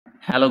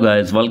Hello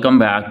guys, welcome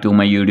back to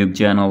my YouTube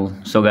channel.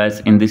 So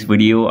guys, in this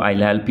video I'll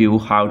help you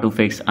how to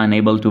fix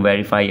unable to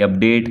verify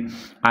update.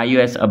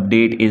 iOS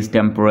update is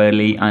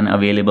temporarily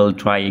unavailable,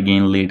 try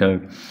again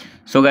later.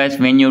 So guys,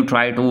 when you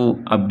try to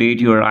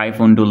update your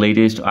iPhone to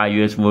latest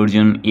iOS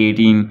version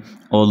 18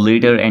 or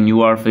later and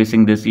you are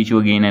facing this issue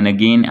again and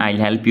again, I'll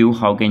help you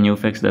how can you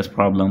fix this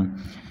problem.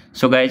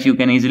 So guys, you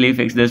can easily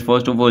fix this.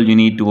 First of all, you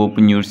need to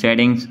open your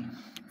settings.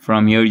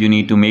 From here you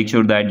need to make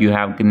sure that you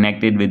have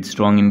connected with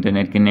strong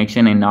internet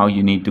connection, and now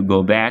you need to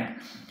go back.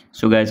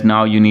 So guys,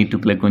 now you need to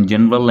click on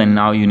general, and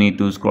now you need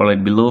to scroll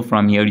it below.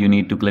 From here you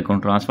need to click on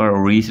transfer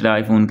or reset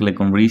iPhone, click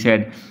on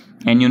reset,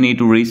 and you need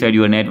to reset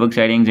your network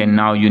settings, and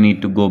now you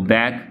need to go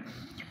back.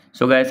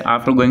 So guys,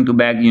 after going to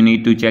back, you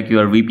need to check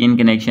your VPN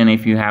connection.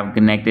 If you have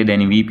connected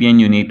any VPN,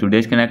 you need to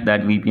disconnect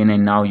that VPN,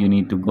 and now you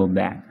need to go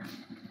back.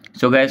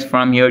 So guys,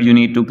 from here you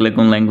need to click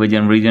on language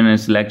and region and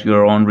select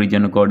your own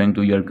region according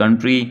to your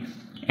country,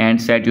 and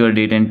set your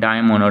date and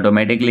time on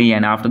automatically.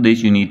 And after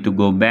this you need to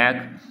go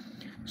back.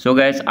 So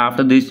guys,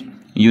 after this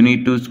you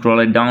need to scroll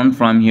it down.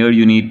 From here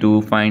you need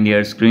to find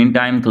your screen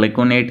time, click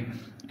on it,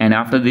 and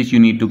after this you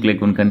need to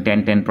click on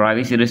content and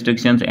privacy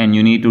restrictions, and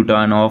you need to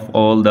turn off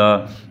all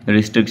the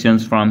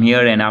restrictions from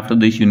here, and after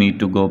this you need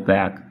to go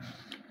back.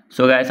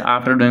 So guys,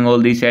 after doing all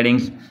these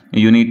settings,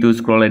 you need to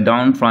scroll it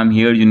down. From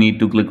here you need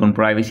to click on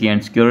privacy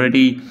and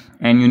security,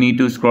 and you need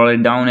to scroll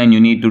it down, and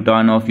you need to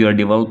turn off your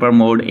developer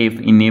mode if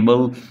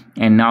enable,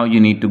 and now you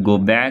need to go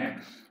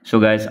back. So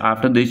guys,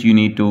 after this you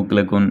need to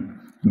click on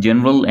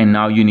general, and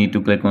now you need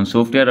to click on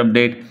software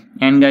update,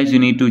 and guys you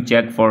need to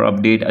check for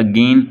update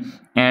again,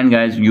 and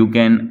guys you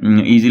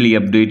can easily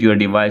update your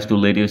device to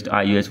latest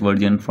iOS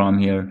version from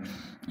here.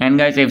 And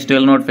guys, if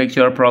still not fix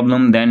your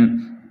problem,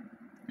 then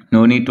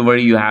no need to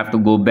worry, you have to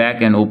go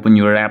back and open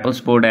your Apple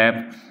Store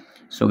app.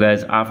 So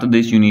guys, after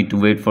this you need to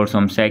wait for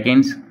some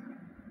seconds.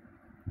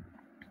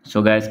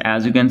 So guys,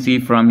 as you can see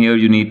from here,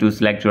 you need to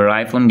select your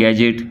iPhone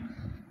gadget.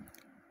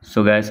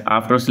 So guys,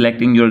 after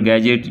selecting your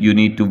gadget you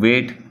need to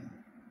wait.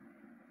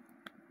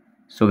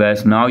 So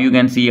guys, now you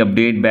can see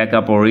update,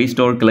 backup or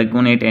restore, click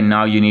on it, and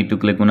now you need to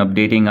click on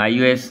updating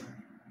iOS.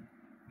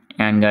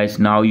 And guys,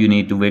 now you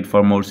need to wait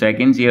for more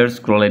seconds here,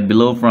 scroll it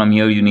below. From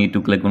here you need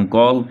to click on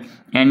call,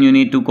 and you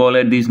need to call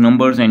at these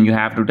numbers, and you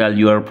have to tell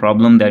your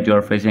problem that you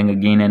are facing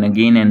again and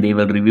again, and they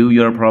will review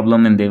your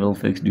problem and they will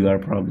fix your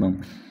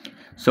problem.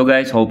 So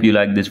guys, hope you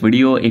like this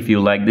video. If you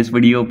like this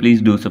video,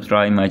 please do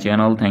subscribe my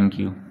channel. Thank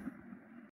you.